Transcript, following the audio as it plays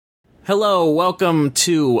Hello, welcome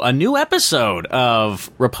to a new episode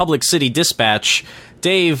of Republic City Dispatch.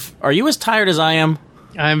 Dave, are you as tired as I am?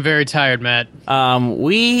 I'm very tired, Matt.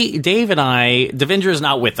 Dave and I, Devendra is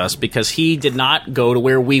not with us because he did not go to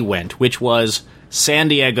where we went, which was San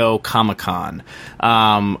Diego Comic-Con.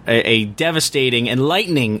 A devastating,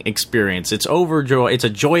 enlightening experience. It's a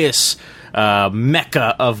joyous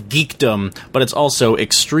mecca of geekdom, but it's also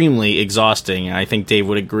extremely exhausting. I think Dave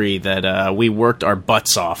would agree that we worked our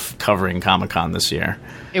butts off covering Comic-Con this year.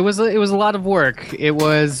 It was a lot of work. It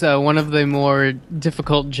was one of the more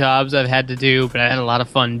difficult jobs I've had to do, but I had a lot of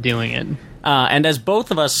fun doing it. And as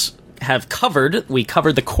both of us we covered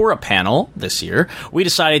the Korra panel this year. We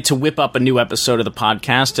decided to whip up a new episode of the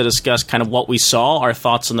podcast to discuss kind of what we saw, our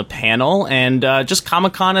thoughts on the panel, and just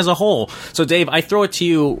Comic-Con as a whole. So, Dave, I throw it to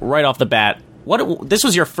you right off the bat. This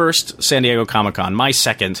was your first San Diego Comic-Con, my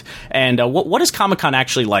second, and what is Comic-Con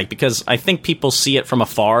actually like? Because I think people see it from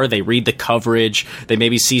afar, they read the coverage, they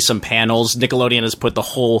maybe see some panels. Nickelodeon has put the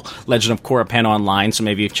whole Legend of Korra panel online, so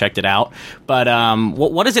maybe you've checked it out. But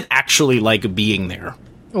what is it actually like being there?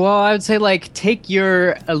 Well, I would say, take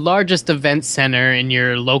your largest event center in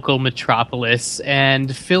your local metropolis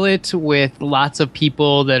and fill it with lots of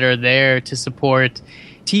people that are there to support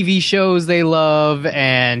TV shows they love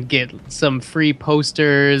and get some free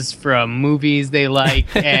posters from movies they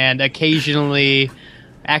like and occasionally,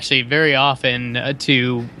 actually very often,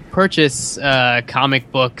 to purchase comic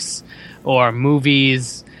books or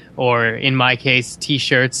movies or, in my case,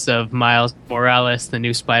 T-shirts of Miles Morales, the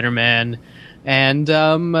new Spider-Man, and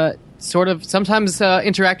sort of sometimes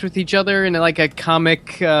interact with each other in like a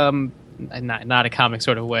comic, not a comic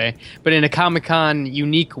sort of way, but in a Comic-Con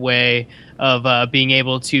unique way of being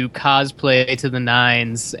able to cosplay to the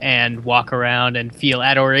nines and walk around and feel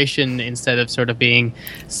adoration instead of sort of being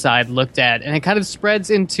side looked at. And it kind of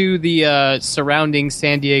spreads into the surrounding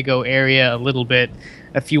San Diego area a little bit,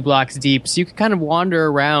 a few blocks deep, so you can kind of wander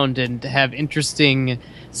around and have interesting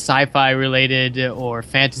sci-fi related or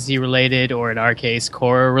fantasy related, or in our case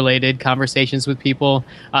Korra related conversations with people.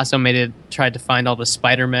 Also tried to find all the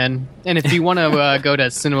Spider-Men, and if you want to go to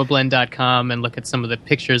cinemablend.com and look at some of the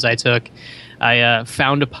pictures I took, I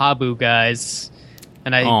found a Pabu, guys,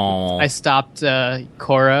 and I stopped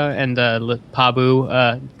Korra and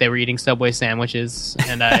Pabu. They were eating Subway sandwiches,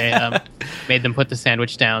 and I made them put the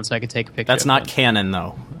sandwich down so I could take a picture. That's not canon,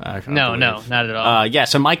 though. No, not at all.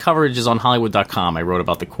 So my coverage is on Hollywood.com. I wrote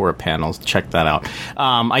about the Korra panels. Check that out.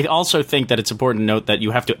 I also think that it's important to note that you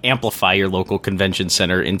have to amplify your local convention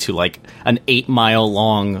center into like an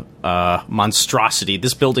 8-mile-long monstrosity.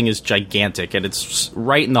 This building is gigantic, and it's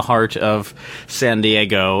right in the heart of San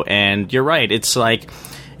Diego. And you're right. It's like,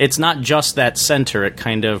 it's not just that center. It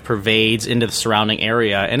kind of pervades into the surrounding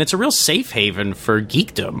area, and it's a real safe haven for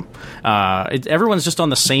geekdom. Everyone's just on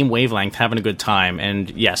the same wavelength, having a good time. And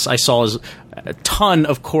yes, I saw a ton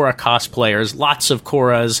of Korra cosplayers, lots of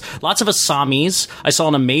Korras, lots of Asamis. I saw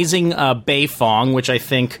an amazing Beifong, which I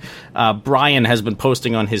think Brian has been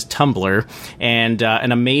posting on his Tumblr, and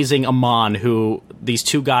an amazing Amon, who these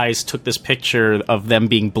two guys took this picture of them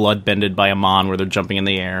being blood-bended by Amon where they're jumping in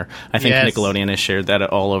the air. I think yes. Nickelodeon has shared that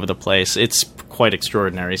all over the place. It's quite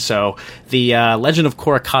extraordinary. So the Legend of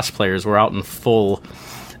Korra cosplayers were out in full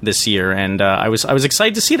this year, and I was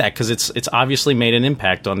excited to see that because it's obviously made an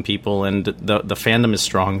impact on people, and the fandom is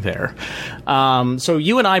strong there. So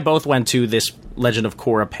you and I both went to this Legend of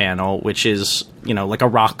Korra panel, which is, like a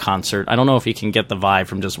rock concert. I don't know if you can get the vibe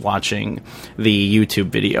from just watching the YouTube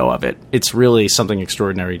video of it. It's really something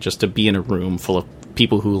extraordinary just to be in a room full of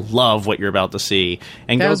people who love what you're about to see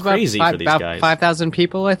and go crazy for these guys. 5,000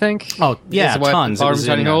 people, I think. Oh, yeah, tons. Ballroom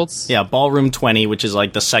 20 holds? Yeah, Ballroom 20, which is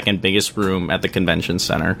like the second biggest room at the convention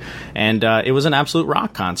center. And it was an absolute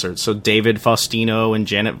rock concert. So David Faustino and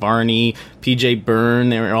Janet Varney, PJ Byrne,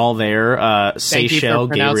 they were all there. Thank you for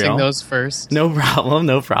pronouncing Gabriel. Those first. No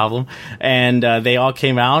problem. And they all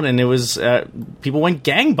came out, and it was people went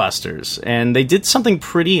gangbusters. And they did something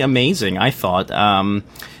pretty amazing, I thought.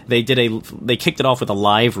 They kicked it off with a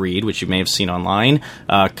live read, which you may have seen online,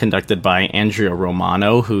 conducted by Andrea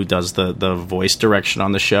Romano, who does the voice direction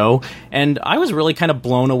on the show. And I was really kind of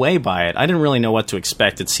blown away by it. I didn't really know what to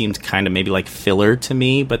expect. It seemed kind of maybe like filler to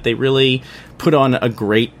me, but they really put on a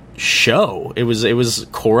great show. It was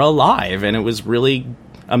Korra live, and it was really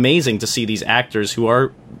amazing to see these actors who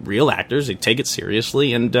are real actors. They take it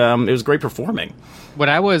seriously, and it was great performing. What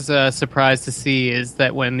I was surprised to see is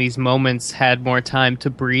that when these moments had more time to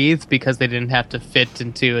breathe because they didn't have to fit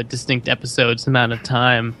into a distinct episode's amount of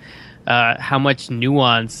time, how much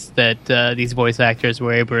nuance that these voice actors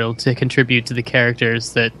were able to contribute to the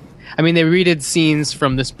characters. That, I mean, they redid scenes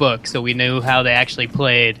from this book, so we knew how they actually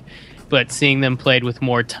played. but seeing them played with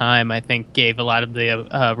more time, I think, gave a lot of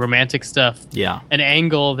the romantic stuff an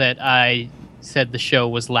angle that I said the show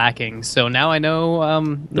was lacking. So now I know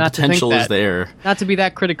the potential is there. Not to be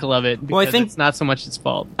that critical of it, because I think it's not so much its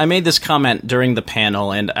fault. I made this comment during the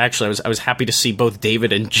panel, and actually I was happy to see both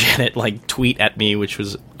David and Janet tweet at me, which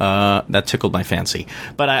was that tickled my fancy.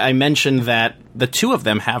 But I mentioned that the two of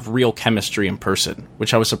them have real chemistry in person,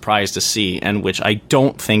 which I was surprised to see, and which I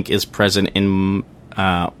don't think is present in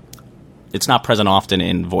it's not present often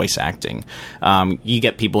in voice acting. You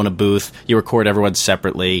get people in a booth, you record everyone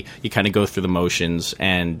separately, you kind of go through the motions,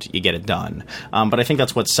 and you get it done. But I think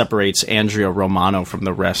that's what separates Andrea Romano from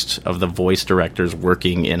the rest of the voice directors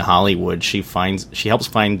working in Hollywood. She helps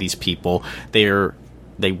find these people.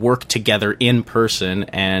 They work together in person,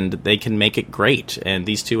 and they can make it great. And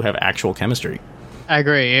these two have actual chemistry. I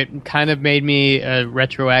agree. It kind of made me a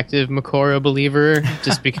retroactive Makora believer,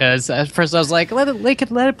 just because at first I was like, let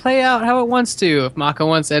it play out how it wants to. If Mako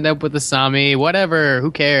wants to end up with Asami, whatever, who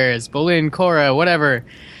cares? Bolin, Korra, whatever.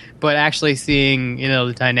 But actually seeing,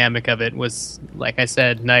 the dynamic of it was, like I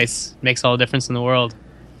said, nice. Makes all the difference in the world.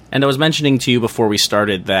 And I was mentioning to you before we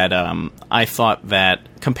started that I thought that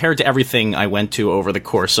compared to everything I went to over the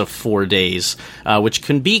course of 4 days, which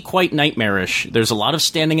can be quite nightmarish, there's a lot of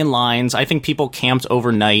standing in lines. I think people camped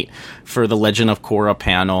overnight for the Legend of Korra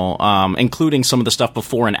panel, including some of the stuff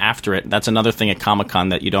before and after it. That's another thing at Comic-Con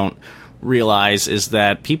that you don't realize, is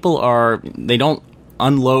that they don't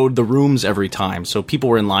unload the rooms every time. So people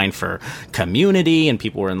were in line for Community, and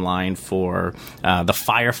people were in line for the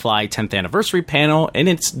Firefly 10th anniversary panel, and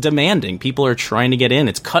it's demanding. People are trying to get in.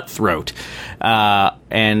 It's cutthroat.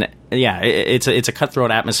 And yeah, it's a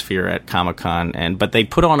cutthroat atmosphere at Comic-Con, but they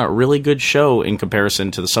put on a really good show in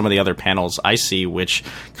comparison to some of the other panels I see, which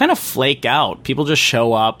kind of flake out. People just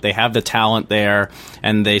show up, they have the talent there,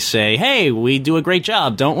 and they say, "Hey, we do a great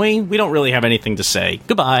job, don't we? We don't really have anything to say.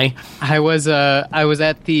 Goodbye." I was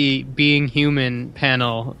at the Being Human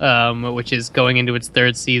panel, which is going into its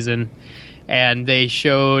third season. And they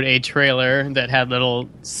showed a trailer that had little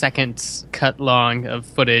seconds cut long of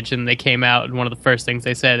footage, and they came out, and one of the first things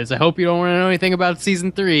they said is, "I hope you don't want to know anything about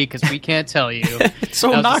season 3, because we can't tell you." It's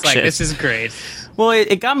so obnoxious. This is great. Well,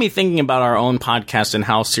 it got me thinking about our own podcast and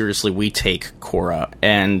how seriously we take Korra,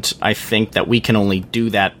 and I think that we can only do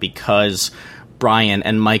that because Brian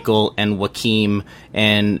and Michael and Joaquim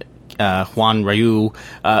and Juan Ryu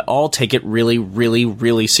all take it really, really,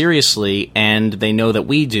 really seriously, and they know that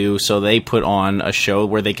we do, so they put on a show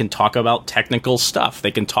where they can talk about technical stuff. They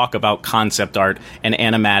can talk about concept art and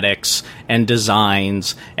animatics and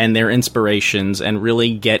designs and their inspirations and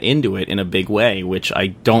really get into it in a big way, which I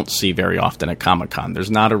don't see very often at Comic-Con. There's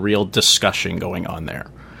not a real discussion going on there.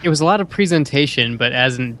 It was a lot of presentation, but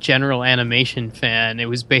as a general animation fan, it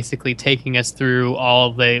was basically taking us through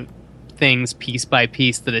all the things piece by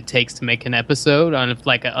piece that it takes to make an episode on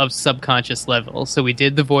a subconscious level. So we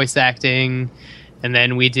did the voice acting, and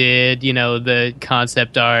then we did the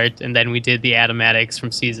concept art, and then we did the animatics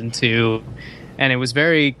from season 2, and it was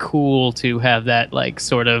very cool to have that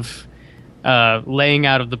sort of laying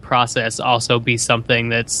out of the process also be something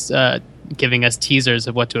that's giving us teasers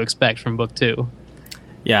of what to expect from book 2.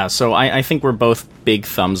 Yeah, so I think we're both big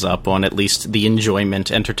thumbs up on at least the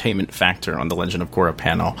entertainment factor on the Legend of Korra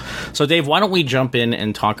panel. So, Dave, why don't we jump in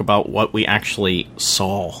and talk about what we actually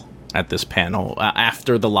saw at this panel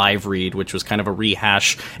after the live read, which was kind of a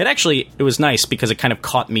rehash. It was nice because it kind of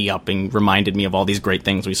caught me up and reminded me of all these great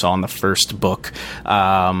things we saw in the first book.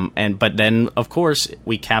 But then, of course,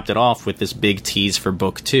 we capped it off with this big tease for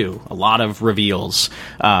book 2. A lot of reveals.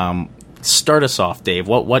 Start us off, Dave.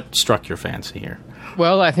 What struck your fancy here?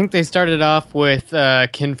 Well, I think they started off with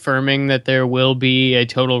confirming that there will be a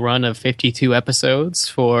total run of 52 episodes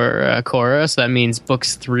for Korra, so that means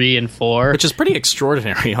books 3 and 4. Which is pretty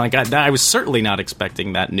extraordinary. I was certainly not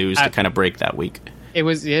expecting that news to kind of break that week. It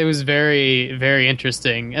was very, very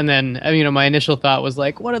interesting. And then, my initial thought was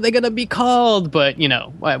what are they going to be called? But,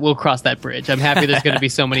 we'll cross that bridge. I'm happy there's going to be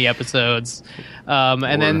so many episodes.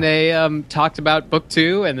 And then they talked about book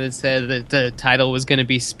 2, and they said that the title was going to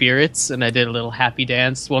be Spirits, and I did a little happy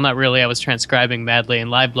dance. Well, not really. I was transcribing madly and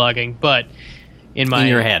live blogging, but in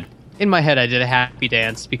your head. In my head, I did a happy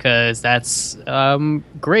dance because that's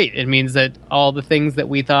great. It means that all the things that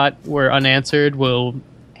we thought were unanswered will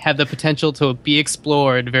have the potential to be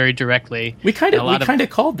explored very directly. We kind of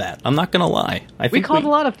called that. I'm not going to lie. We called a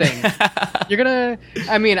lot of things.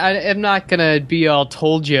 I'm not going to be all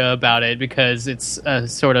told you about it because it's a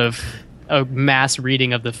sort of a mass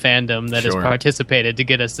reading of the fandom that has participated to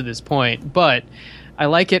get us to this point. But I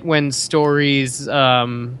like it when stories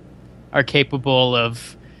are capable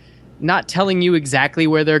of not telling you exactly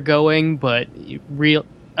where they're going, but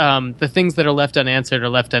the things that are left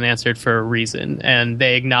unanswered for a reason, and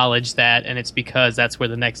they acknowledge that, and it's because that's where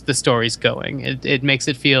the story's going. It makes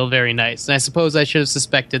it feel very nice, and I suppose I should have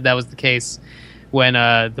suspected that was the case when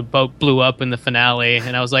the boat blew up in the finale,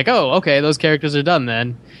 and I was like, oh, okay, those characters are done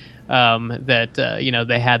then.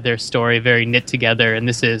 They had their story very knit together, and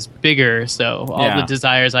this is bigger, so all the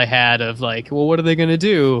desires I had of like, well, what are they going to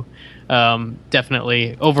do?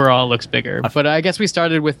 Definitely overall looks bigger. But I guess we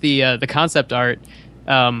started with the concept art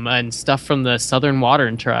and stuff from the Southern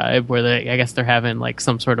Watern tribe, where I guess they're having like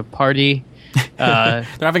some sort of party. They're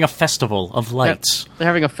having a festival of lights. They're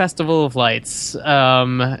having a festival of lights.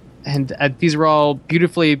 And these are all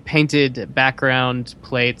beautifully painted background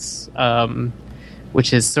plates,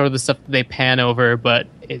 which is sort of the stuff that they pan over, but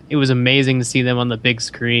it was amazing to see them on the big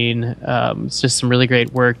screen. It's just some really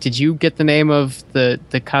great work. Did you get the name of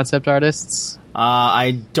the concept artists?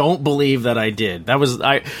 I don't believe that I did. That was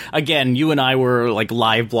again, you and I were like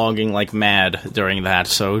live blogging like mad during that,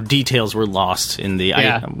 so details were lost in the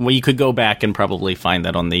you could go back and probably find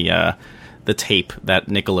that on the tape that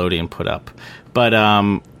Nickelodeon put up. But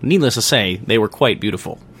needless to say, they were quite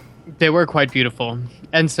beautiful. They were quite beautiful.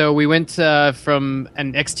 And so we went from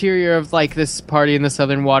an exterior of like this party in the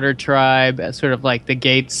Southern Water tribe, sort of like the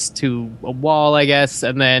gates to a wall, I guess,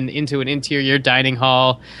 and then into an interior dining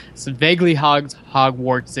hall. It's vaguely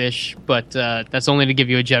Hogwarts-ish, but that's only to give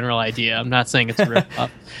you a general idea. I'm not saying it's a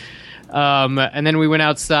rip-off. And then we went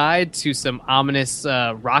outside to some ominous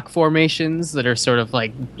rock formations that are sort of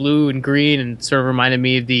like blue and green and sort of reminded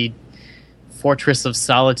me of the Fortress of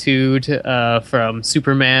Solitude from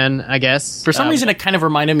Superman, I guess. For some reason, it kind of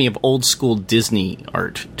reminded me of old school Disney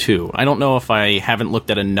art, too. I don't know if I haven't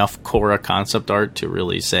looked at enough Korra concept art to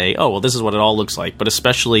really say, oh, well, this is what it all looks like. But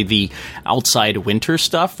especially the outside winter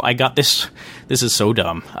stuff, I got this. This is so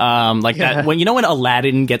dumb. That when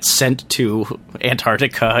Aladdin gets sent to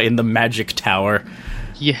Antarctica in the Magic Tower.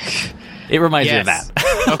 Yeah. It reminds me of that.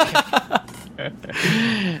 Okay.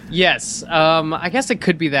 Yes, I guess it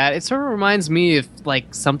could be that. It sort of reminds me of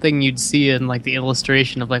like something you'd see in like the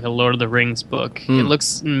illustration of like a Lord of the Rings book. It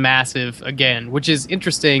looks massive again, which is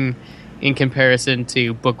interesting in comparison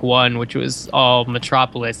to book one, which was all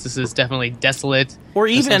metropolis. This is definitely desolate, or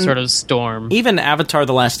even some sort of storm. Even Avatar: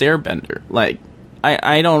 The Last Airbender, like.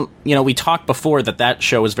 I don't, we talked before that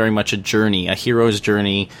show was very much a journey, a hero's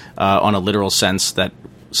journey on a literal sense that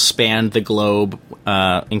spanned the globe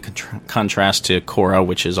in contrast to Korra,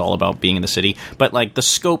 which is all about being in the city. But like the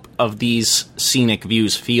scope of these scenic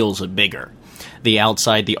views feels bigger. The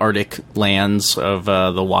outside, the Arctic lands of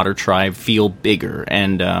the Water Tribe feel bigger,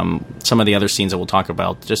 and some of the other scenes that we'll talk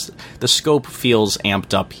about, just the scope feels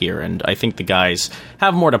amped up here, and I think the guys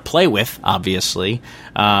have more to play with, obviously,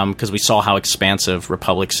 because we saw how expansive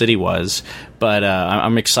Republic City was, but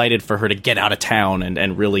I'm excited for her to get out of town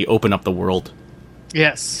and really open up the world.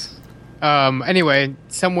 Yes. Anyway,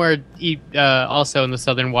 somewhere also in the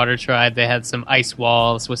Southern Water Tribe, they had some ice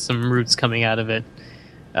walls with some roots coming out of it.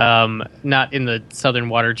 Not in the Southern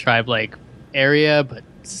Water Tribe like area, but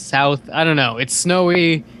south. I don't know. It's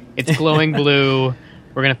snowy. It's glowing blue.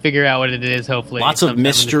 We're gonna figure out what it is. Hopefully, lots of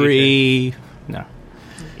mystery. No.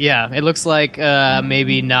 Yeah, it looks like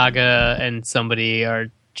maybe Naga and somebody are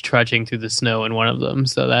trudging through the snow in one of them.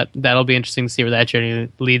 So that'll be interesting to see where that journey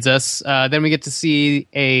leads us. Then we get to see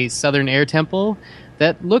a Southern Air Temple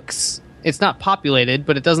that looks. It's not populated,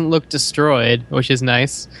 but it doesn't look destroyed, which is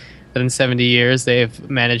nice. That in 70 years they've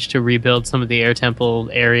managed to rebuild some of the Air Temple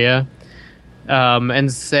area. And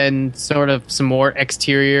then sort of some more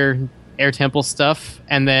exterior Air Temple stuff.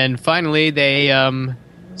 And then finally they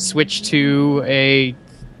switch to a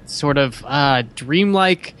sort of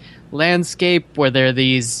dreamlike landscape where there are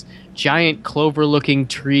these giant clover-looking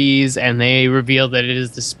trees, and they reveal that it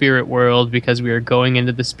is the spirit world because we are going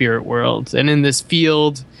into the spirit world. And in this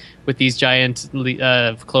field with these giant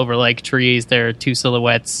clover-like trees, there are two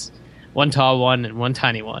silhouettes. One tall one and one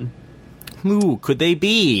tiny one. Who could they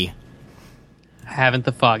be? Haven't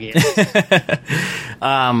the foggiest.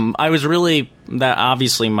 I was really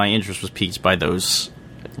obviously my interest was piqued by those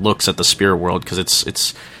looks at the spirit world because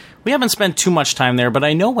it's we haven't spent too much time there, but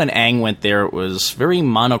I know when Aang went there it was very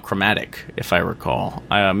monochromatic, if I recall.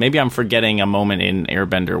 Maybe I'm forgetting a moment in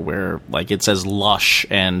Airbender where like it's as lush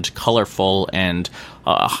and colorful and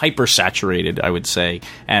hyper-saturated, I would say,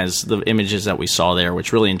 as the images that we saw there,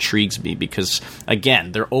 which really intrigues me because,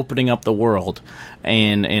 again, they're opening up the world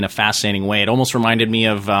in a fascinating way. It almost reminded me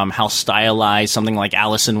of how stylized something like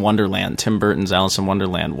Alice in Wonderland, Tim Burton's Alice in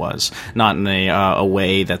Wonderland was. Not in a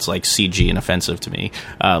way that's like CG and offensive to me,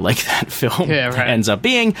 like that film ends up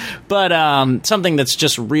being, but something that's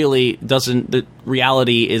just really the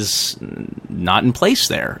reality is not in place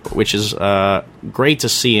there, which is great to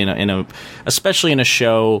see especially in a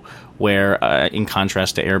show where, in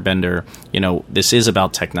contrast to Airbender, this is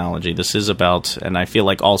about technology. This is about, and I feel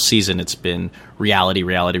like all season it's been reality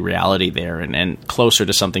there, and closer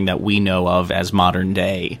to something that we know of as modern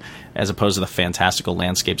day, as opposed to the fantastical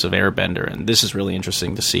landscapes of Airbender. And this is really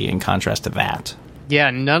interesting to see in contrast to that. Yeah,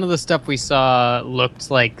 none of the stuff we saw looked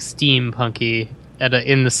like steampunky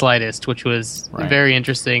in the slightest, which was very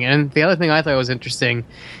interesting. And the other thing I thought was interesting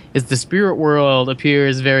is the spirit world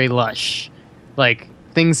appears very lush. Like,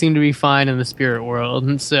 things seem to be fine in the spirit world.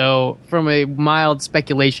 And so from a mild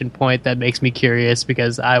speculation point, that makes me curious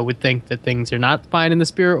because I would think that things are not fine in the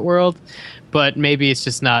spirit world, but maybe it's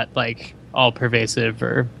just not like all pervasive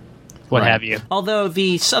or what have you. Although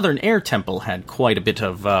the Southern Air Temple had quite a bit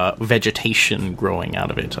of vegetation growing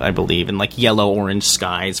out of it, I believe, and like yellow-orange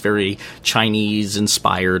skies, very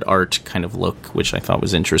Chinese-inspired art kind of look, which I thought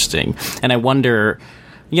was interesting. And I wonder...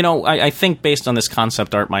 I think based on this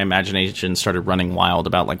concept art, my imagination started running wild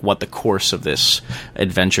about like what the course of this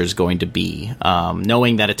adventure is going to be.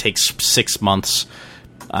 Knowing that it takes 6 months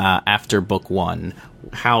after book 1,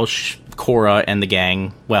 how Korra and the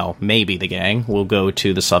gang, well, maybe the gang, will go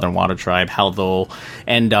to the Southern Water Tribe, how they'll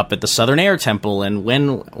end up at the Southern Air Temple,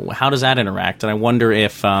 and how does that interact? And I wonder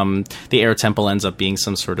if the Air Temple ends up being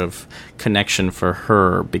some sort of connection for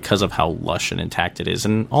her because of how lush and intact it is,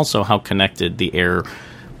 and also how connected the air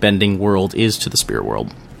bending world is to the spirit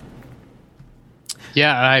world.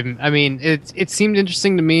 Yeah, I mean, it seemed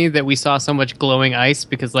interesting to me that we saw so much glowing ice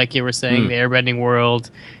because, like you were saying, the airbending world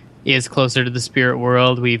is closer to the spirit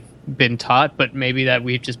world. We've been taught, but maybe that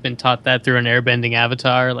we've just been taught that through an airbending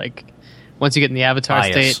avatar. Like, once you get in the avatar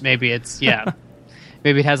state, maybe it's,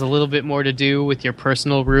 maybe it has a little bit more to do with your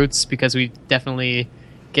personal roots because we definitely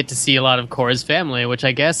get to see a lot of Korra's family, which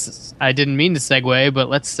I guess I didn't mean to segue, but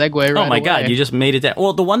let's segue right away. Oh my God, you just made it down.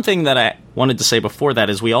 Well, the one thing that I wanted to say before that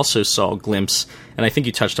is we also saw a glimpse, and I think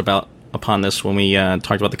you touched upon this when we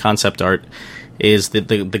talked about the concept art, is the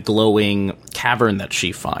glowing cavern that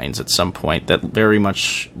she finds at some point that very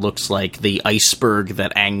much looks like the iceberg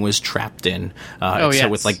that Aang was trapped in. So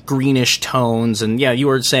with like greenish tones, and you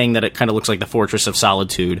were saying that it kind of looks like the Fortress of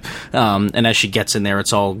Solitude, and as she gets in there,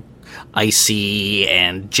 it's all icy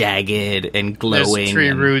and jagged and glowing. There's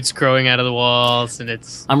tree roots growing out of the walls, and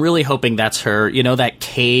it's... I'm really hoping that's her. That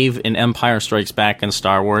cave in Empire Strikes Back in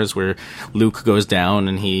Star Wars where Luke goes down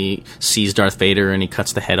and he sees Darth Vader and he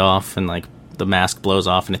cuts the head off and like the mask blows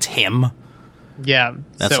off and it's him. Yeah.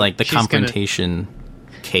 That's like the confrontation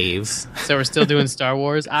cave. So we're still doing Star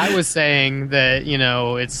Wars? I was saying that,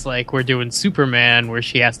 it's like we're doing Superman where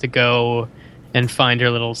she has to go and find her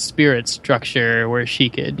little spirit structure where she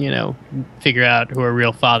could, figure out who her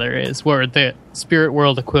real father is. Or the spirit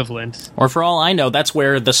world equivalent. Or for all I know, that's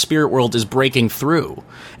where the spirit world is breaking through.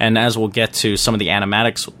 And as we'll get to some of the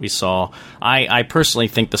animatics we saw, I personally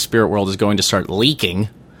think the spirit world is going to start leaking,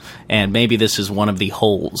 and maybe this is one of the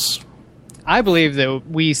holes. I believe that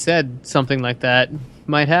we said something like that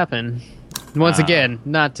might happen. Once again,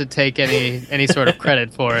 not to take any sort of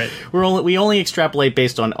credit for it. We only extrapolate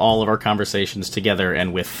based on all of our conversations together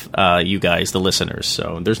and with you guys, the listeners.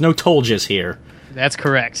 So there's no toljas here. That's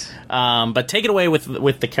correct. But take it away with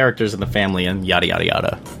the characters and the family and yada yada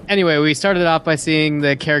yada. Anyway, we started off by seeing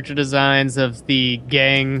the character designs of the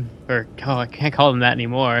gang, or I can't call them that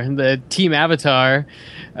anymore. The Team Avatar,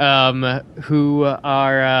 who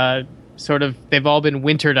are they've all been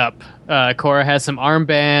wintered up. Korra has some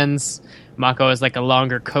armbands. Mako has like a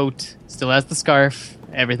longer coat, still has the scarf.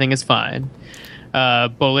 Everything is fine.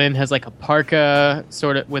 Bolin has like a parka,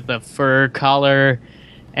 sort of with a fur collar,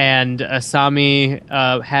 and Asami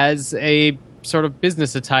has a sort of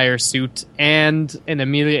business attire suit and an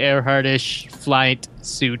Amelia Earhart-ish flight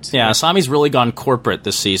suit. Yeah, Asami's really gone corporate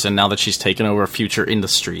this season now that she's taken over Future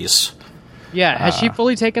Industries. Yeah, has she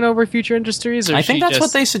fully taken over Future Industries? Or I think that's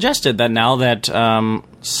what they suggested, that now that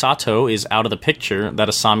Sato is out of the picture, that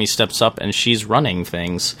Asami steps up and she's running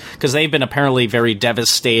things. Because they've been apparently very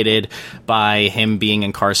devastated by him being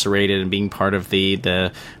incarcerated and being part of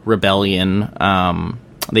the rebellion.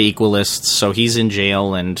 the Equalists. So he's in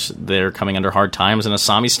jail, and they're coming under hard times, and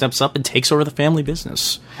Asami steps up and takes over the family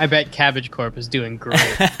business. I bet Cabbage Corp is doing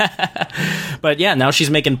great. But yeah, now she's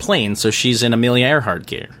making planes, so she's in Amelia Earhart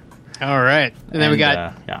gear. All right. And then we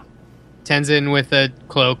got Tenzin with a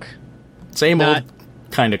cloak. Same old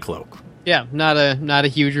kind of cloak. Yeah, not a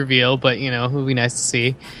huge reveal, but, it would be nice to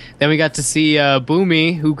see. Then we got to see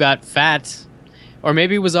Boomy, who got fat. Or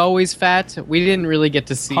maybe was always fat. We didn't really get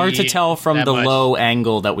to see. Hard to tell from the much. low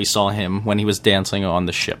angle that we saw him when he was dancing on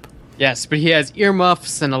the ship. Yes, but he has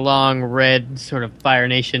earmuffs and a long red sort of Fire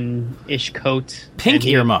Nation-ish coat. Pink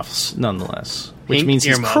earmuffs, nonetheless. Which Pink means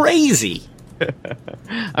earmuffs. he's crazy.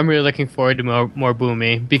 I'm really looking forward to more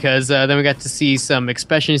Boomy, because then we got to see some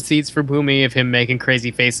expression seats for Boomy of him making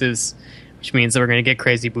crazy faces, which means that we're going to get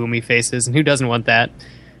crazy Boomy faces, and who doesn't want that?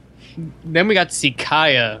 Then we got to see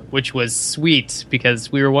Kaya, which was sweet,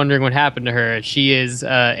 because we were wondering what happened to her. She is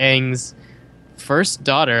Aang's first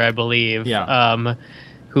daughter, I believe,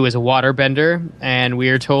 who is a waterbender, and we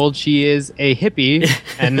are told she is a hippie,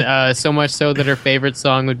 and so much so that her favorite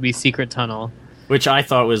song would be Secret Tunnel. Which I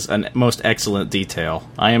thought was a most excellent detail.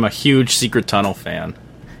 I am a huge Secret Tunnel fan,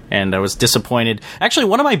 and I was disappointed. Actually,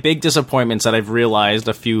 one of my big disappointments that I've realized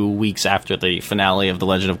a few weeks after the finale of The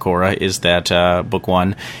Legend of Korra is that, Book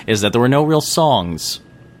 1, is that there were no real songs.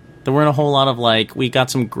 There weren't a whole lot of, we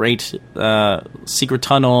got some great Secret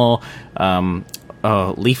Tunnel,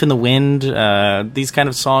 Leaf in the Wind, these kind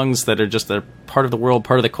of songs that are just a part of the world,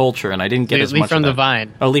 part of the culture, and I didn't get as much Leaf from of the that.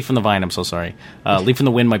 Vine. Oh, Leaf from the Vine, I'm so sorry. Leaf in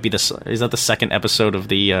the Wind might be is that the second episode of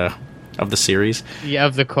the series? Yeah,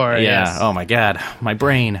 of the Korra, yeah. yes. Oh my god, my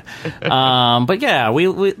brain. But yeah,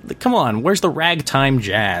 we come on, where's the ragtime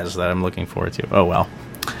jazz that I'm looking forward to? Oh well.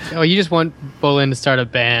 Oh, you just want Bolin to start a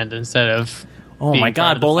band instead of... Oh my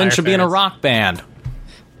god, Bolin should be in a rock band.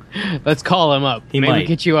 Let's call him up. He Maybe might. we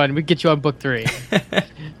get you on book 3.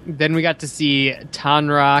 Then we got to see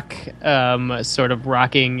Tanrak sort of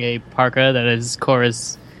rocking a parka that is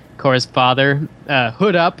Korra's father,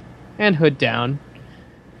 hood up and hood down,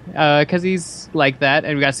 because he's like that,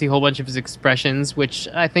 and we got to see a whole bunch of his expressions, which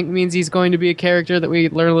I think means he's going to be a character that we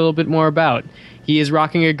learn a little bit more about. He is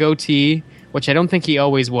rocking a goatee, which I don't think he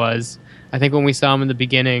always was. I think when we saw him in the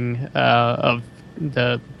beginning of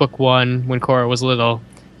the book 1, when Korra was little,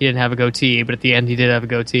 he didn't have a goatee, but at the end he did have a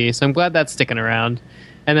goatee, so I'm glad that's sticking around.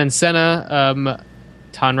 And then Senna,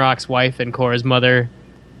 Tanrak's wife and Korra's mother,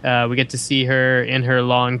 we get to see her in her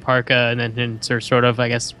long parka and then in her sort of, I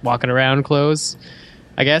guess, walking around clothes,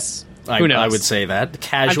 I guess. Who knows? I would say that.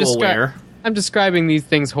 Casual wear. I'm describing these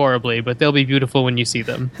things horribly, but they'll be beautiful when you see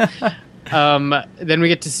them. Then we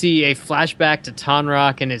get to see a flashback to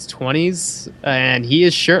Tanrak in his 20s, and he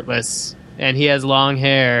is shirtless. And he has long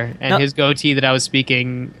hair, and his goatee that I was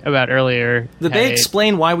speaking about earlier. Did they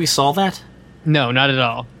explain why we saw that? No, not at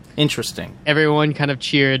all. Interesting. Everyone kind of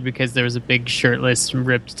cheered because there was a big shirtless,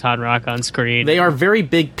 ripped Tanrak on screen. They are very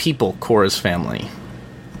big people, Korra's family.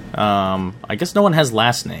 I guess no one has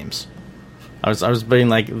last names. I was being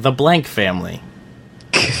like, the blank family.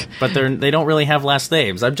 But they don't really have last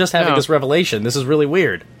names. I'm just having this revelation. This is really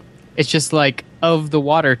weird. It's just like, of the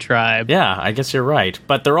water tribe. Yeah, I guess you're right.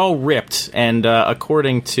 But they're all ripped, and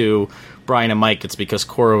according to Brian and Mike, it's because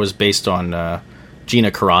Korra was based on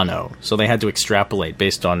Gina Carano. So they had to extrapolate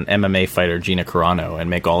based on MMA fighter Gina Carano and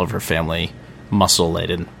make all of her family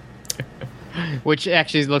muscle-laden. Which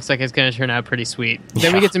actually looks like it's going to turn out pretty sweet.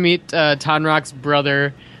 Then we get to meet Tanrak's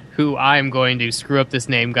brother, who I'm going to screw up this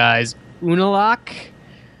name, guys. Unalaq?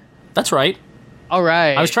 That's right. All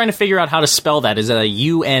right. I was trying to figure out how to spell that. Is it a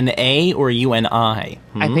U-N-A or a U-N-I?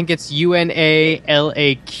 I think it's U-N-A-L-A-Q.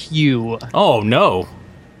 Oh, no.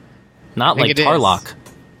 Not like Tarlok.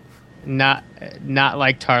 Not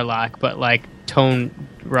like Tarlok, but like Tone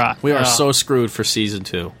Rock. We are so screwed for season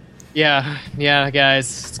 2. Yeah,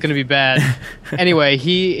 guys. It's going to be bad. Anyway,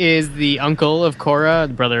 he is the uncle of Korra,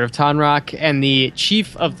 the brother of Tanrak, and the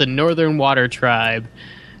chief of the Northern Water Tribe.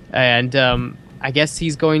 And I guess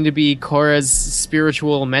he's going to be Korra's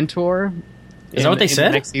spiritual mentor. Is that what they said?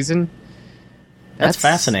 The next season. That's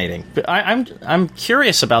fascinating. But I'm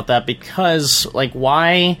curious about that because,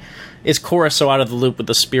 why is Korra so out of the loop with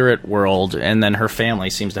the spirit world, and then her family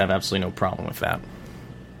seems to have absolutely no problem with that?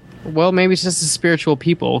 Well, maybe it's just a spiritual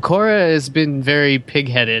people. Korra has been very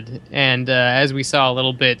pig-headed, and as we saw a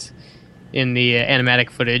little bit in the animatic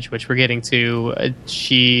footage, which we're getting to,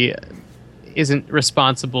 she isn't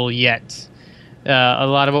responsible yet. A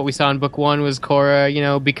lot of what we saw in Book 1 was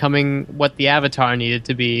Korra, becoming what the Avatar needed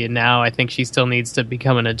to be, and now I think she still needs to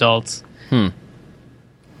become an adult.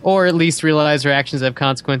 Or at least realize her actions have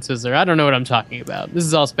consequences, or I don't know what I'm talking about. This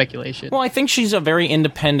is all speculation. Well, I think she's a very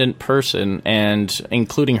independent person, and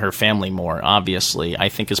including her family more, obviously, I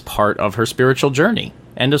think is part of her spiritual journey.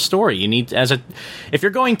 End of story. You need, if you're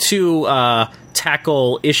going to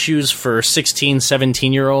tackle issues for 16,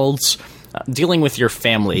 17-year-olds, dealing with your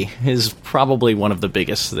family is probably one of the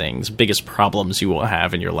biggest problems you will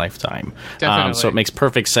have in your lifetime. Definitely. So it makes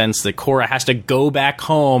perfect sense that Korra has to go back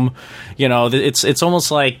home. You know, it's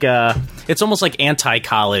almost like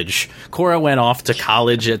anti-college. Korra went off to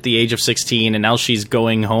college at the age of 16, and now she's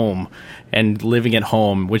going home and living at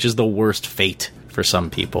home, which is the worst fate for some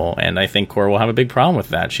people. And I think Korra will have a big problem with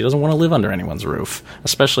that. She doesn't want to live under anyone's roof,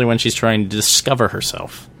 especially when she's trying to discover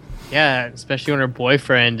herself. Yeah, especially when her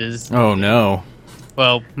boyfriend is... Oh, no.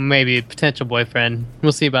 Well, maybe a potential boyfriend.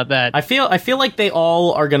 We'll see about that. I feel like they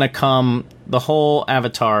all are going to come... The whole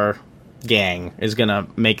Avatar gang is going to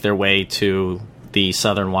make their way to the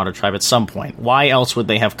Southern Water Tribe at some point. Why else would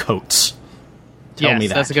they have coats? Tell me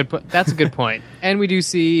that. That's a good point. And we do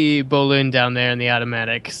see Bolin down there in the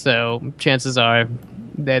automatic, so chances are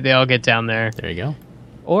they all get down there. There you go.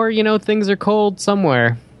 Or, things are cold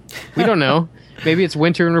somewhere. We don't know. Maybe it's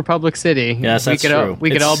winter in Republic City. Yes, that's true. We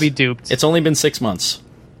could all be duped. It's only been 6 months.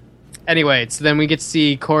 Anyway, so then we get to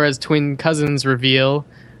see Korra's twin cousins reveal.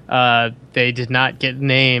 They did not get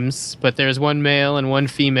names, but there's one male and one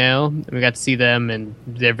female. And we got to see them in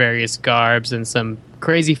their various garbs and some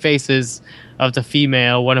crazy faces of the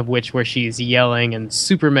female, one of which where she's yelling and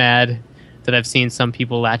super mad, that I've seen some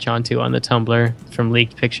people latch onto on the Tumblr from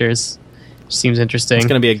leaked pictures. Seems interesting. It's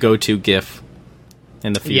going to be a go-to GIF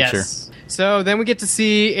in the future. Yes. So then we get to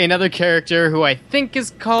see another character who I think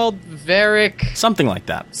is called Varric. Something like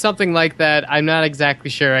that. Something like that. I'm not exactly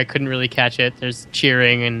sure. I couldn't really catch it. There's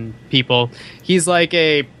cheering and people. He's like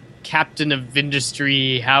a captain of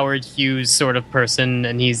industry, Howard Hughes sort of person,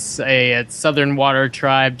 and he's a Southern Water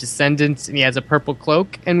Tribe descendant, and he has a purple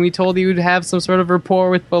cloak, and we told he would have some sort of rapport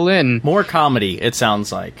with Bolin. More comedy, it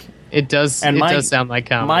sounds like. It does sound like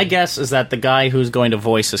comedy. My guess is that the guy who's going to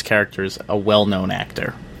voice his character is a well-known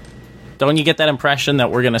actor. Don't you get that impression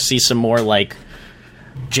that we're going to see some more, like,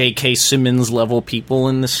 J.K. Simmons level people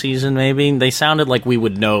in this season, maybe? They sounded like we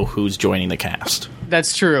would know who's joining the cast.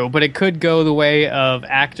 That's true, but it could go the way of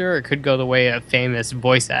actor, or it could go the way of famous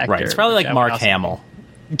voice actor. Right, it's probably like Mark Hamill.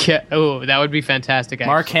 Yeah, oh, that would be fantastic,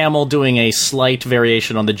 actually. Mark Hamill doing a slight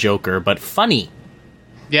variation on the Joker, but funny.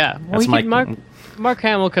 Yeah, Mark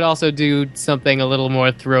Hamill could also do something a little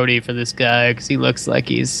more throaty for this guy, because he looks like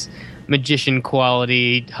he's magician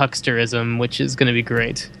quality hucksterism, which is going to be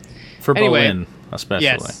great. For Bolin, especially.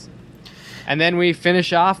 Yes. And then we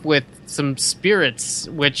finish off with some spirits,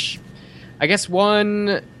 which I guess the one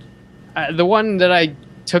that I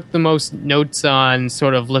took the most notes on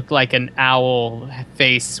sort of looked like an owl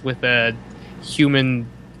face with a human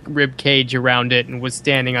rib cage around it and was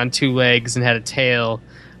standing on two legs and had a tail.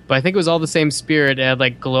 But I think it was all the same spirit. It had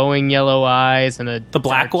like glowing yellow eyes and the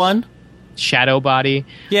black one? Shadow body.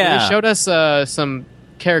 Yeah. They showed us some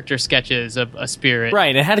character sketches of a spirit.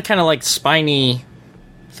 Right, it had kind of like spiny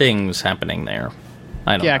things happening there.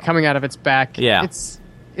 I don't know. Coming out of its back. Yeah.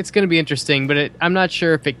 It's going to be interesting, but I'm not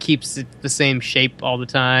sure if it keeps it the same shape all the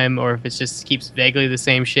time or if it just keeps vaguely the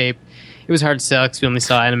same shape. It was hard to tell because we only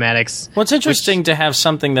saw animatics. Well, it's interesting to have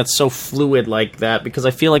something that's so fluid like that, because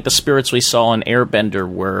I feel like the spirits we saw in Airbender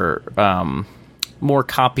were more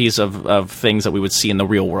copies of things that we would see in the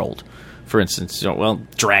real world. For instance,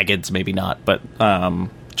 dragons maybe not, but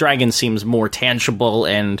dragon seems more tangible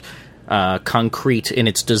and concrete in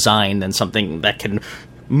its design than something that can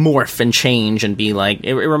morph and change and be like...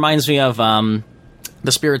 It reminds me of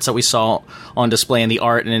the spirits that we saw on display in the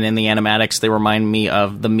art and in the animatics. They remind me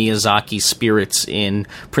of the Miyazaki spirits in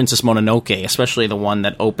Princess Mononoke, especially the one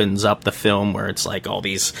that opens up the film where it's like all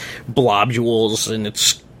these blobules and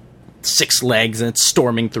it's 6 legs and it's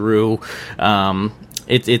storming through.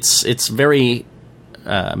 It's very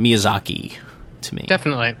Miyazaki to me.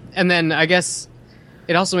 Definitely. And then I guess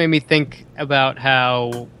it also made me think about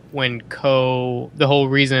how when Ko, the whole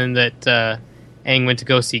reason that Aang went to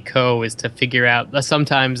go see Ko is to figure out that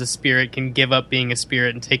sometimes a spirit can give up being a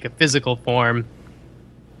spirit and take a physical form.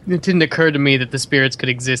 It didn't occur to me that the spirits could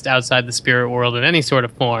exist outside the spirit world in any sort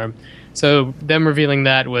of form. So them revealing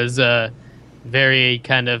that was very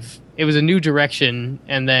kind of... It was a new direction,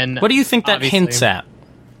 and then... What do you think that hints at?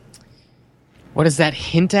 What does that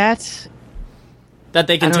hint at? That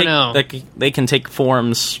they can they can take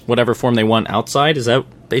forms, whatever form they want outside? Is that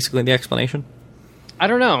basically the explanation? I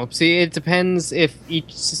don't know. See, it depends if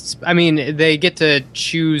each... I mean, they get to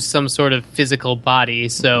choose some sort of physical body,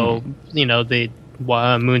 so,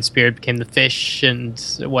 Moon Spirit became the fish and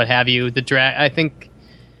what have you. I think.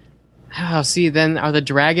 Oh, see, then are the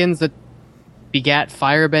dragons that begat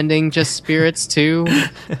firebending just spirits too?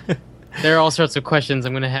 There are all sorts of questions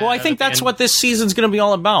I'm going to have. Well, I think that's what this season's going to be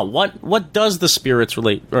all about. What does the spirit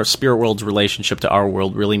world's relationship to our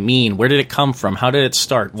world really mean? Where did it come from? How did it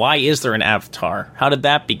start? Why is there an avatar? How did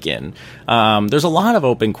that begin? There's a lot of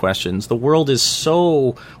open questions. The world is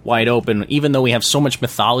so wide open. Even though we have so much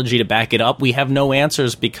mythology to back it up, we have no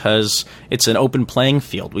answers because it's an open playing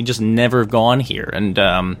field. We just never have gone here.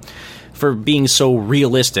 And for being so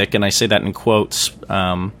realistic, and I say that in quotes,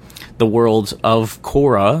 the world of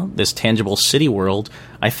Korra, this tangible city world,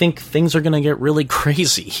 I think things are going to get really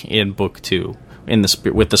crazy in Book 2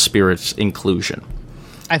 with the spirit's inclusion.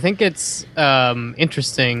 I think it's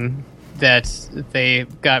interesting that they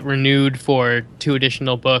got renewed for 2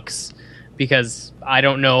 additional books, because I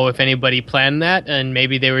don't know if anybody planned that, and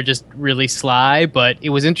maybe they were just really sly, but it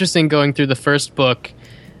was interesting going through the first book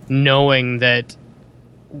knowing that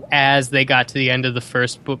as they got to the end of the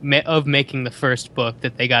first book, of making the first book,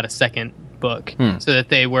 that they got a second book, so that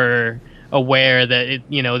they were aware that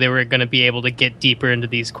they were going to be able to get deeper into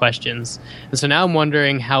these questions. And so now I'm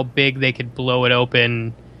wondering how big they could blow it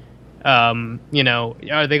open. Are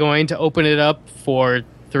they going to open it up for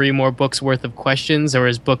 3 more books worth of questions, or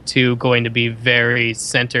is Book 2 going to be very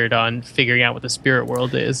centered on figuring out what the spirit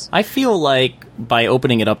world is? I feel like by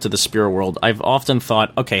opening it up to the spirit world, I've often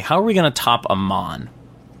thought, okay, how are we going to top Amon?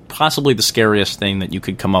 Possibly the scariest thing that you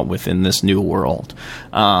could come up with in this new world.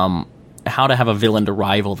 How to have a villain to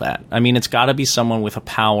rival that. I mean, it's got to be someone with a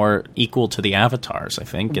power equal to the Avatars, I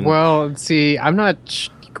think. And well, see, I'm not...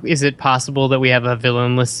 Is it possible that we have a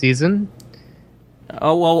villainless season?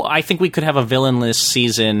 Oh, well, I think we could have a villainless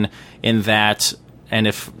season in that... And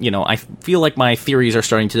if, I feel like my theories are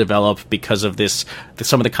starting to develop because of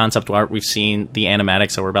some of the concept art we've seen, the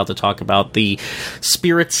animatics that we're about to talk about, the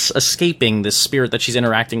spirits escaping, this spirit that she's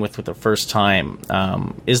interacting with the first time.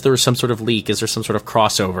 Is there some sort of leak? Is there some sort of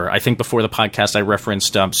crossover? I think before the podcast I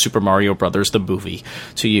referenced Super Mario Brothers, the movie,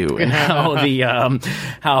 to you, and how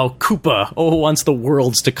how Koopa wants the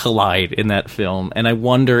worlds to collide in that film. And I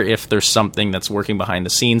wonder if there's something that's working behind the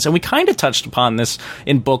scenes. And we kind of touched upon this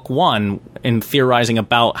in Book 1 in theorizing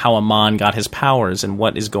about how Amon got his powers and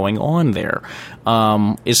what is going on there.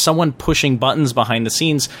 Is someone pushing buttons behind the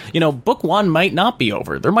scenes? Book 1 might not be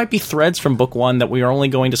over. There might be threads from Book 1 that we are only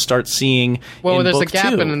going to start seeing in there's Book a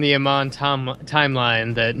gap 2. in the Amon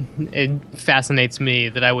timeline that it fascinates me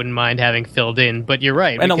that I wouldn't mind having filled in, but you're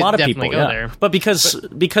right. And a lot of people, there. But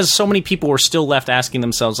because so many people were still left asking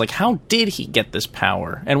themselves, like, how did he get this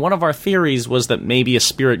power? And one of our theories was that maybe a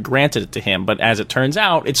spirit granted it to him, but as it turns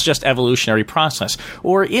out, it's just evolutionary process.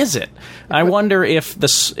 Or is it? I wonder if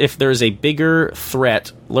there's a bigger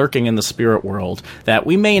threat lurking in the spirit world that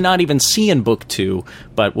we may not even see in Book 2,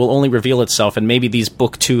 but will only reveal itself, and maybe these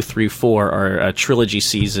Book 2, 3, 4 are a trilogy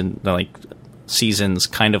seasons,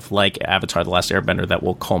 kind of like Avatar: The Last Airbender, that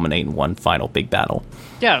will culminate in one final big battle.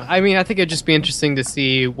 Yeah, I mean, I think it'd just be interesting to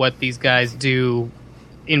see what these guys do,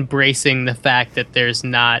 embracing the fact that there's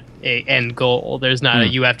not a end goal. There's not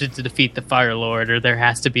you have to defeat the Fire Lord, or there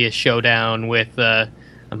has to be a showdown with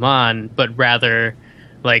Amon, but rather,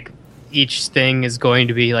 like, each thing is going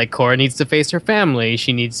to be like, Korra needs to face her family.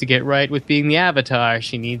 She needs to get right with being the Avatar.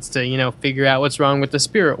 She needs to, figure out what's wrong with the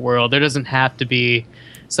spirit world. There doesn't have to be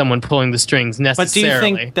someone pulling the strings necessarily. But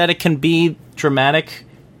do you think that it can be dramatic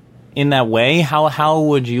in that way? How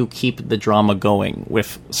would you keep the drama going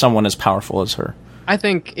with someone as powerful as her? I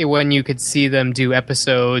think when you could see them do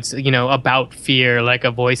episodes, about fear, like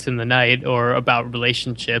A Voice in the Night, or about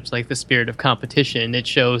relationships, like The Spirit of Competition, it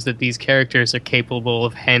shows that these characters are capable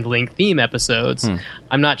of handling theme episodes.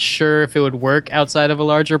 I'm not sure if it would work outside of a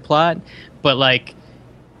larger plot, but, like,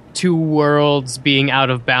 2 worlds being out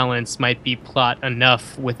of balance might be plot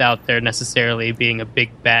enough without there necessarily being a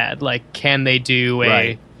big bad. Like, can they do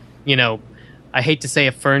I hate to say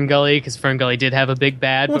a Fern Gully, because Fern Gully did have a big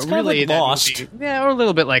bad, well, but really, like Lost. Or a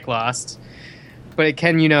little bit like Lost. But it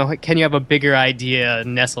can you have a bigger idea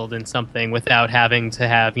nestled in something without having to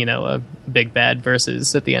have a big bad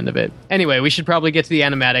versus at the end of it. Anyway, we should probably get to the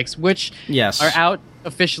animatics, which are out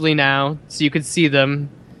officially now, so you can see them.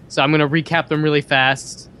 So I'm going to recap them really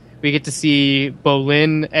fast. We get to see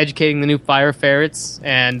Bolin educating the new fire ferrets,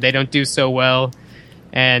 and they don't do so well.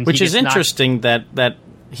 And which is interesting that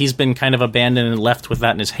he's been kind of abandoned and left with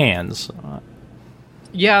that in his hands.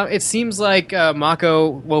 Yeah, it seems like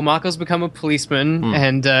Mako's become a policeman,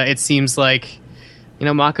 and it seems like,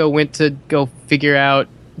 Mako went to go figure out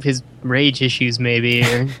his rage issues, maybe,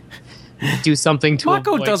 or do something to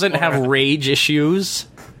Mako avoid doesn't Korra. have rage issues.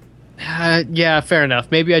 Yeah, fair enough.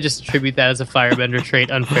 Maybe I just attribute that as a firebender trait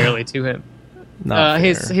unfairly to him.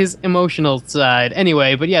 His emotional side.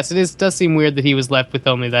 Anyway, but yes, does seem weird that he was left with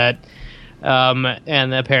only that.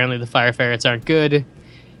 And apparently the fire ferrets aren't good.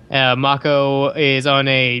 Mako is on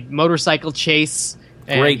a motorcycle chase.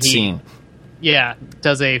 Great scene. Yeah,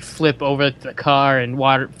 does a flip over the car and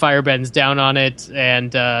fire bends down on it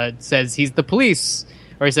and says he's the police.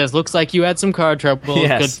 Or he says, looks like you had some car trouble.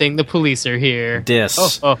 Yes. Good thing the police are here.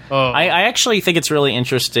 Oh. I actually think it's really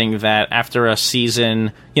interesting that after a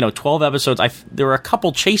season, 12 episodes, there were a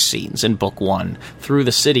couple chase scenes in book 1 through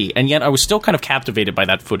the city, and yet I was still kind of captivated by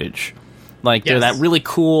that footage. Like, yes. That really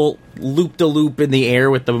cool loop-de-loop in the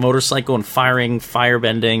air with the motorcycle and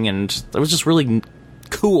firebending, and it was just really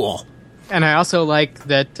cool. And I also like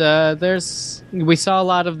that we saw a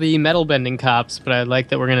lot of the metal bending cops, but I like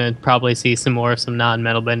that we're going to probably see some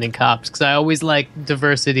non-metal bending cops, because I always like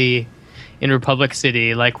diversity in Republic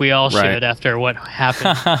City, like we all should after what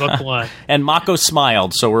happened in book 1. And Mako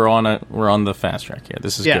smiled, so we're on the fast track here.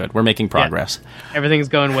 This is good. We're making progress. Yeah. Everything's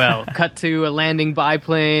going well. Cut to a landing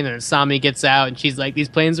biplane, and Asami gets out, and she's like, "These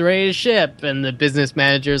planes are ready to ship." And the business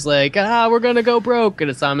manager's like, "We're gonna go broke." And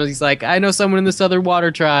Asami's like, "I know someone in the Southern Water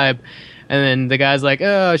Tribe." And then the guy's like,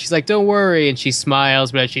 "Oh," she's like, "Don't worry." And she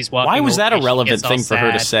smiles, but as she's walking Why was that a away, relevant thing for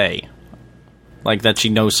her to say? Like that she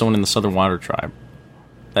knows someone in the Southern Water Tribe?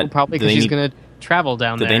 Probably because she's going to travel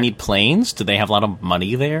down there. Do they need planes? Do they have a lot of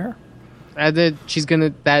money there? They're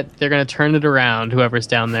going to turn it around, whoever's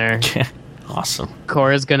down there. Awesome.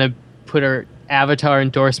 Korra's going to put her Avatar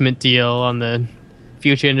endorsement deal on the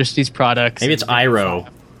Future Industries products. Maybe it's Iroh.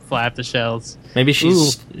 Fly up the shelves. Maybe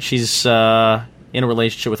she's in a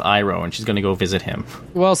relationship with Iroh, and she's going to go visit him.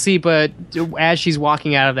 Well, see, but as she's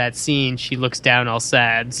walking out of that scene, she looks down all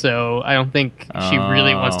sad, so I don't think she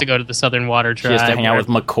really wants to go to the Southern Water Tribe. She has to hang out with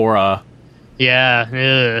Makora.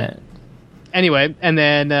 Yeah. Anyway, and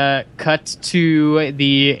then cut to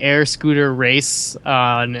the air scooter race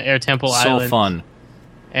on Air Temple Island. So fun.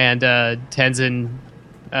 And Tenzin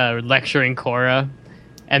lecturing Korra.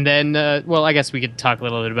 And then, I guess we could talk a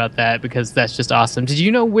little bit about that because that's just awesome. Did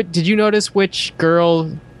you notice which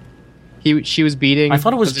girl she was beating? I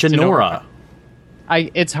thought it was Jinora.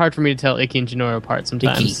 It's hard for me to tell Ikki and Jinora apart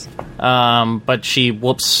sometimes. But she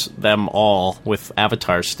whoops them all with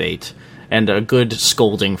Avatar State and a good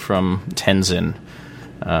scolding from Tenzin.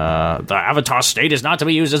 The Avatar State is not to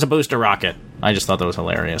be used as a booster rocket. I just thought that was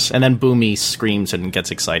hilarious. And then Boomy screams and gets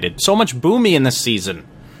excited. So much Boomy in this season.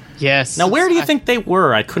 Yes. Now, where do you think they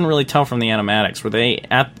were? I couldn't really tell from the animatics. Were they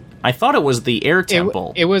at... I thought it was the Air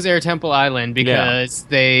Temple. It was Air Temple Island because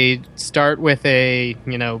they start with a,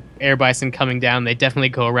 air bison coming down. They definitely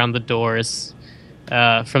go around the doors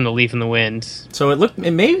from the Leaf in the Wind. So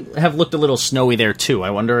it may have looked a little snowy there, too.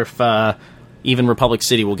 I wonder if even Republic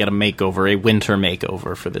City will get a makeover, a winter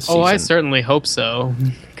makeover for this season. Oh, I certainly hope so.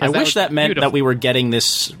 I wish that meant that we were getting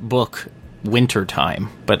this book winter time,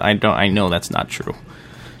 but I know that's not true.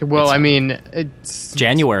 Well, it's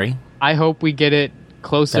January. I hope we get it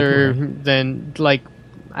closer than,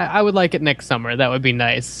 I would like it next summer. That would be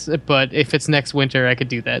nice. But if it's next winter, I could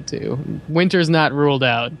do that too. Winter's not ruled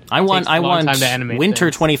out. I want time to animate winter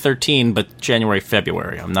things. 2013, but January,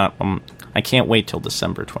 February. I can't wait till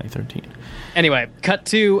December 2013. Anyway, cut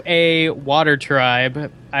to a water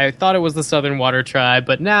tribe. I thought it was the Southern Water Tribe,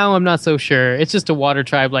 but now I'm not so sure. It's just a water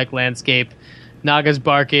tribe-like landscape. Naga's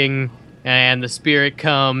barking, and the spirit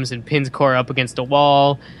comes and pins Korra up against a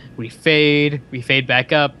wall. We fade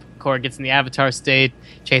back up. Korra gets in the Avatar state,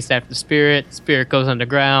 chased after the spirit. Spirit goes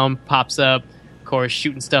underground, pops up. Korra's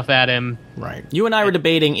shooting stuff at him. Right. You and I were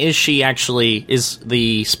debating, is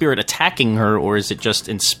the spirit attacking her, or is it just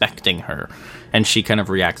inspecting her? And she kind of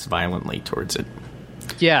reacts violently towards it.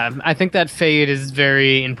 Yeah, I think that fade is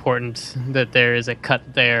very important, that there is a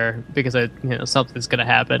cut there, because something's going to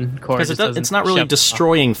happen. Because it's not really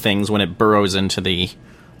destroying things when it burrows into the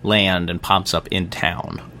land and pops up in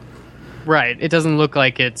town. Right. It doesn't look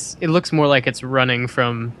like it looks more like it's running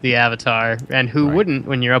from the Avatar, and who wouldn't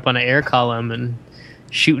when you're up on an air column and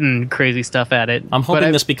shooting crazy stuff at it. I'm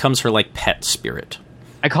hoping this becomes her, pet spirit.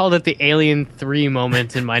 I called it the Alien 3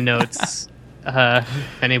 moment in my notes.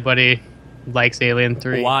 If anybody likes Alien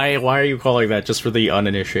 3. Why are you calling that, just for the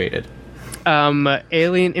uninitiated? In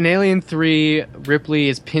Alien 3, Ripley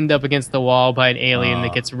is pinned up against the wall by an alien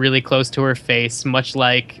that gets really close to her face, much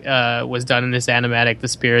like was done in this animatic, the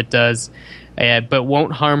spirit does, but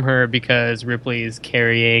won't harm her because Ripley is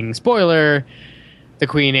carrying, spoiler, the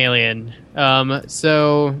Queen Alien.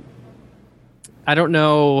 So I don't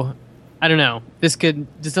know I don't know. This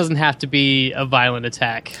doesn't have to be a violent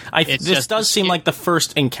attack. This does seem like the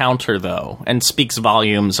first encounter, though, and speaks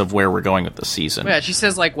volumes of where we're going with the season. Yeah, she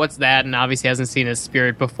says, like, what's that? And obviously hasn't seen a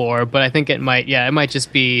spirit before, but I think it might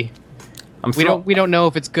just be... We don't know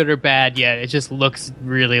if it's good or bad yet. It just looks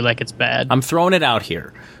really like it's bad. I'm throwing it out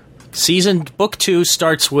here. Book 2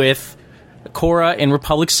 starts with Korra in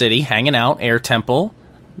Republic City, hanging out, Air Temple,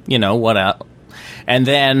 what. And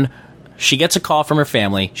then she gets a call from her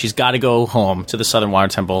family. She's got to go home to the Southern Water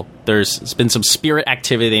Temple. There's been some spirit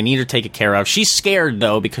activity they need her to take care of. She's scared,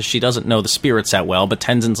 though, because she doesn't know the spirits that well. But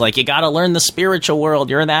Tenzin's like, you got to learn the spiritual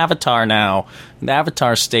world. You're an avatar now, the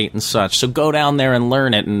avatar state and such. So go down there and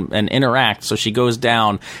learn it and interact. So she goes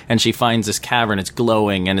down, and she finds this cavern. It's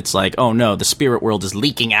glowing, and it's like, oh, no, the spirit world is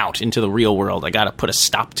leaking out into the real world. I got to put a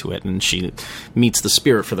stop to it. And she meets the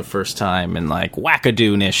spirit for the first time, and, like,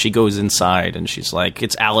 wackadoo-ish, she goes inside, and she's like,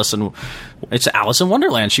 it's Alice in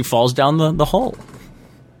Wonderland. She falls down the hole.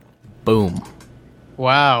 Boom.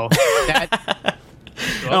 Wow.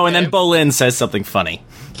 Oh, and then Bolin says something funny.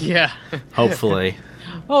 Yeah. Hopefully.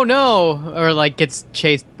 Oh no! Or like gets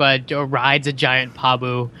chased by or rides a giant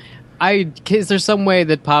Pabu. Is there some way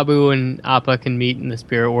that Pabu and Appa can meet in the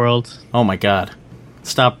spirit world? Oh my god!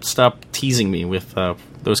 Stop teasing me with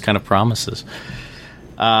those kind of promises.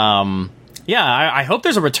 Yeah, I hope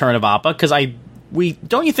there's a return of Appa because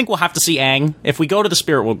don't you think we'll have to see Aang? If we go to the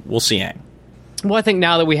spirit, we'll see Aang. Well, I think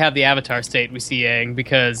now that we have the Avatar state, we see Aang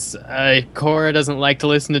because Korra doesn't like to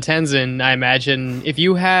listen to Tenzin. I imagine if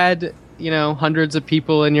you had, hundreds of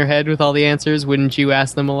people in your head with all the answers, wouldn't you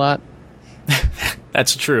ask them a lot?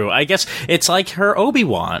 That's true. I guess it's like her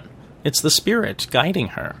Obi-Wan. It's the spirit guiding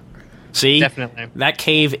her. See? Definitely. That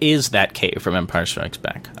cave is that cave from Empire Strikes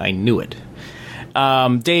Back. I knew it.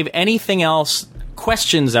 Dave, anything else?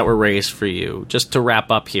 Questions that were raised for you, just to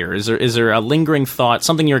wrap up here. Is there a lingering thought,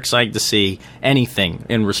 something you're excited to see, anything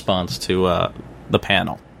in response to the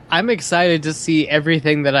panel? I'm excited to see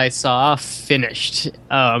everything that I saw finished.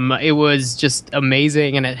 It was just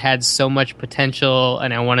amazing, and it had so much potential,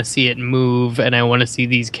 and I want to see it move, and I want to see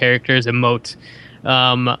these characters emote.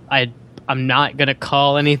 I'm not going to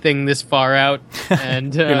call anything this far out.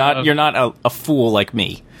 And you're not a fool like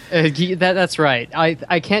me. That's right.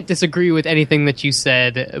 I can't disagree with anything that you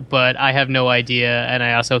said, but I have no idea, and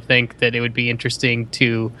I also think that it would be interesting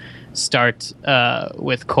to start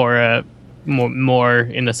with Korra more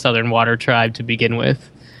in the Southern Water Tribe to begin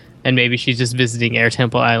with, and maybe she's just visiting Air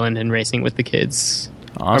Temple Island and racing with the kids.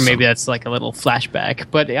 Awesome. Or maybe that's like a little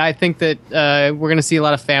flashback. But I think that we're going to see a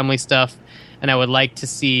lot of family stuff, and I would like to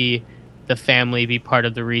see the family be part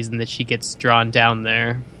of the reason that she gets drawn down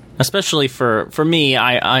there. Especially for me,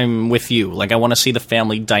 I'm with you. Like, I want to see the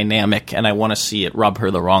family dynamic, and I want to see it rub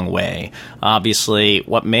her the wrong way. Obviously,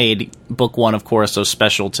 what made Book 1 of Korra so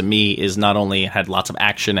special to me is not only it had lots of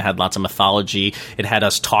action, it had lots of mythology, it had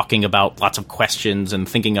us talking about lots of questions and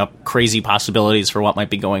thinking up crazy possibilities for what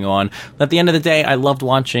might be going on. But at the end of the day, I loved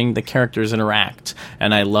watching the characters interact,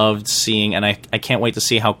 and I loved seeing, and I can't wait to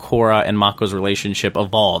see how Korra and Mako's relationship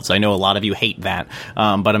evolves. I know a lot of you hate that,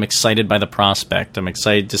 but I'm excited by the prospect. I'm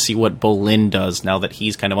excited to see what Bolin does now that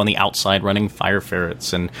he's kind of on the outside running Fire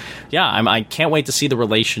Ferrets. And yeah, I can't wait to see the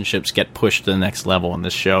relationships get pushed to the next level in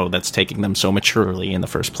this show that's taking them so maturely in the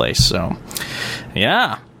first place. So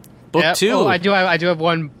yeah, Book 2. Oh, I do have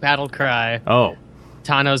one battle cry. Oh,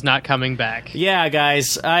 Tano's not coming back. Yeah,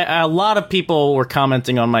 guys, a lot of people were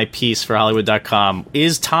commenting on my piece for Hollywood.com. Where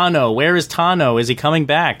is Tano? Is he coming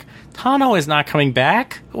back? Tano is not coming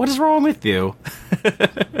back. What is wrong with you?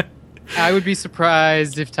 I would be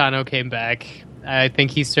surprised if Tano came back. I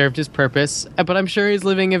think he served his purpose, but I'm sure he's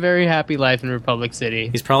living a very happy life in Republic City.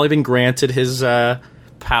 He's probably been granted his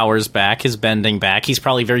powers back, his bending back. He's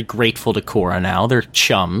probably very grateful to Korra now. They're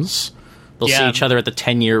chums. They'll see each other at the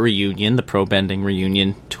 10-year reunion, the pro-bending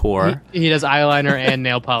reunion tour. He does eyeliner and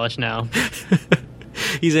nail polish now.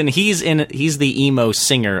 He's the emo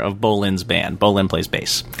singer of Bolin's band. Bolin plays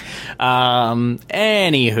bass.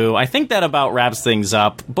 Anywho, I think that about wraps things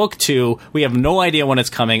up. Book 2, we have no idea when it's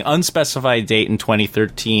coming. Unspecified date in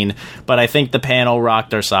 2013. But I think the panel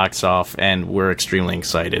rocked our socks off, and we're extremely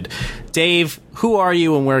excited. Dave, who are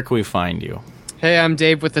you and where can we find you? Hey, I'm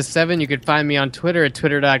Dave with a 7. You can find me on Twitter at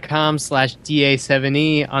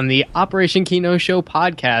twitter.com/DA7E, on the Operation Kino Show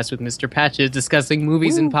podcast with Mr. Patches, discussing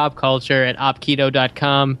movies and pop culture at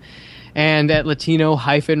opketo.com and at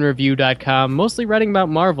latino-review.com. Mostly writing about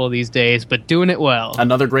Marvel these days, but doing it well.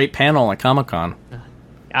 Another great panel at Comic-Con.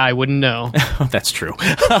 I wouldn't know. That's true.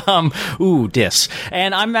 Dis.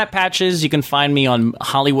 And I'm Matt Patches. You can find me on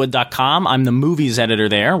Hollywood.com. I'm the movies editor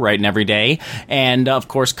there, writing every day. And, of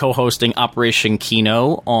course, co-hosting Operation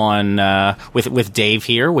Kino on with Dave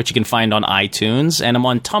here, which you can find on iTunes. And I'm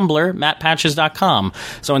on Tumblr, mattpatches.com.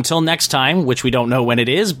 So until next time, which we don't know when it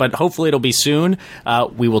is, but hopefully it'll be soon,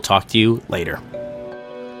 we will talk to you later.